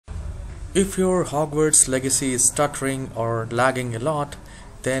If your Hogwarts legacy is stuttering or lagging a lot,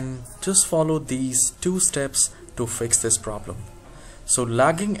 then just follow these 2 steps to fix this problem. So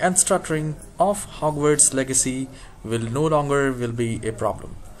lagging and stuttering of Hogwarts legacy will no longer be a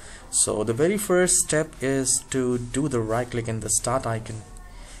problem. So the very first step is to do the right click in the start icon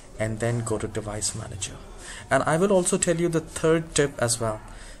and then go to device manager. And I will also tell you the third tip as well.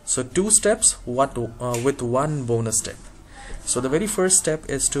 So 2 steps with 1 bonus tip. So the very first step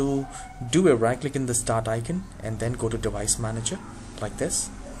is to do a right click in the start icon and then go to device manager like this,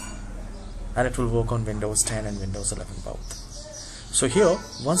 and it will work on Windows 10 and Windows 11 both. So here,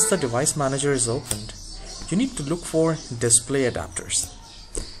 once the device manager is opened, you need to look for display adapters.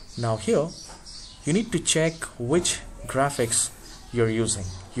 Now here you need to check which graphics you're using.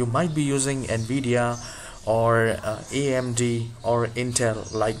 You might be using Nvidia or AMD or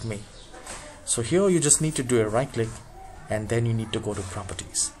Intel like me. So here you just need to do a right click and then you need to go to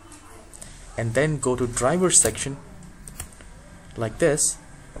properties and then go to driver section like this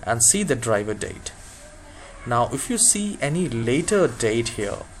and see the driver date. Now if you see any later date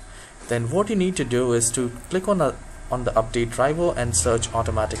here, then what you need to do is to click on the update driver and search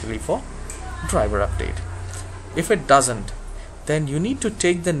automatically for driver update. If it doesn't, then you need to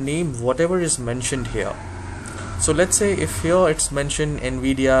take the name whatever is mentioned here. So let's say if here it's mentioned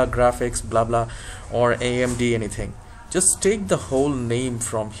Nvidia graphics blah blah or AMD anything, just take the whole name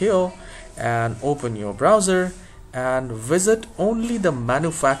from here and open your browser and visit only the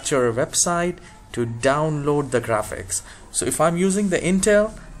manufacturer website to download the graphics. So if I'm using the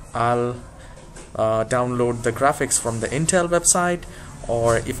Intel, I'll download the graphics from the Intel website,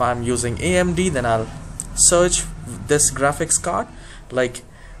 or if I'm using AMD, then I'll search this graphics card like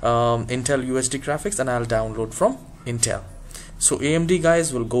Intel USD graphics and I'll download from Intel. So AMD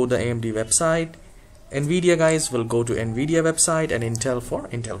guys will go to the AMD website, Nvidia guys will go to Nvidia website, and Intel for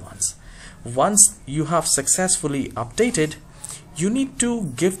Intel ones. Once you have successfully updated, you need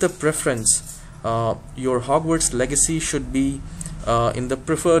to give the preference. Your Hogwarts legacy should be in the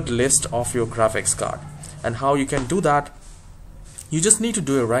preferred list of your graphics card. And how you can do that, you just need to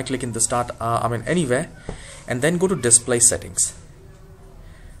do a right click in the start anywhere, and then go to display settings.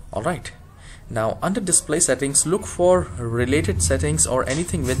 Alright, now under display settings, look for related settings or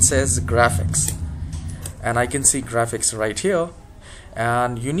anything which says graphics, and I can see graphics right here.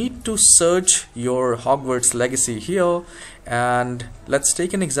 And you need to search your Hogwarts legacy here, and let's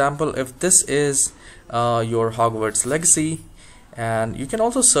take an example. If this is your Hogwarts legacy, and you can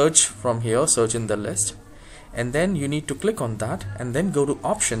also search from here, search in the list, and then you need to click on that and then go to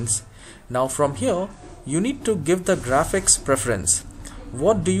options. Now from here you need to give the graphics preference.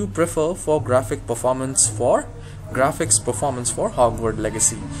 What do you prefer for graphics performance for Hogwarts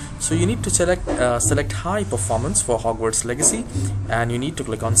legacy? So you need to select high performance for Hogwarts legacy, and you need to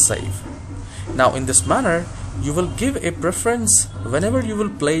click on save. Now in this manner you will give a preference whenever you will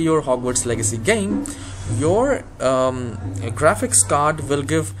play your Hogwarts legacy game. Your graphics card will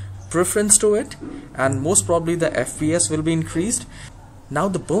give preference to it, and most probably the FPS will be increased. Now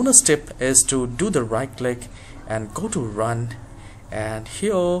the bonus tip is to do the right click and go to run, and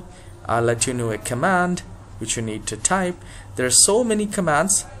here I'll let you know a command which you need to type. There are so many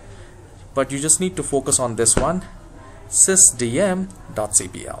commands, but you just need to focus on this one,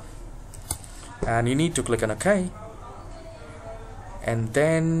 sysdm.cpl, and you need to click on OK. And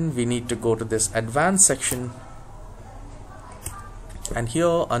then we need to go to this advanced section, and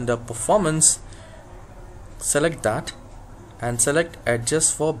here under performance select that and select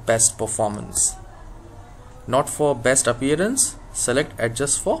adjust for best performance, not for best appearance. Select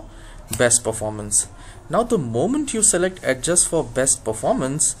adjust for best performance. Now the moment you select adjust for best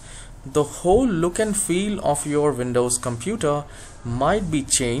performance, the whole look and feel of your Windows computer might be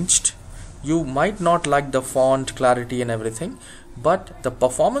changed. You might not like the font clarity and everything, but the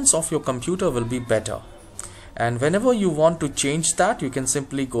performance of your computer will be better. And whenever you want to change that, you can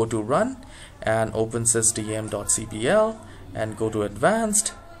simply go to run and open sysdm.cpl and go to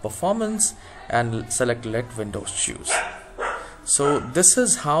advanced performance and select let Windows choose. So this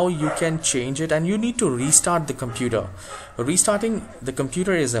is how you can change it, and you need to restart the computer. Restarting the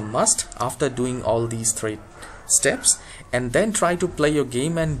computer is a must after doing all these 3 steps, and then try to play your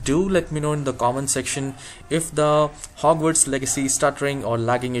game. And do let me know in the comment section if the Hogwarts legacy stuttering or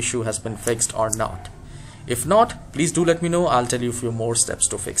lagging issue has been fixed or not. If not, please do let me know. I'll tell you a few more steps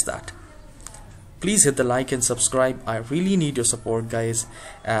to fix that. Please hit the like and subscribe. I really need your support guys,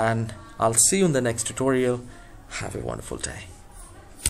 and I'll see you in the next tutorial. Have a wonderful day.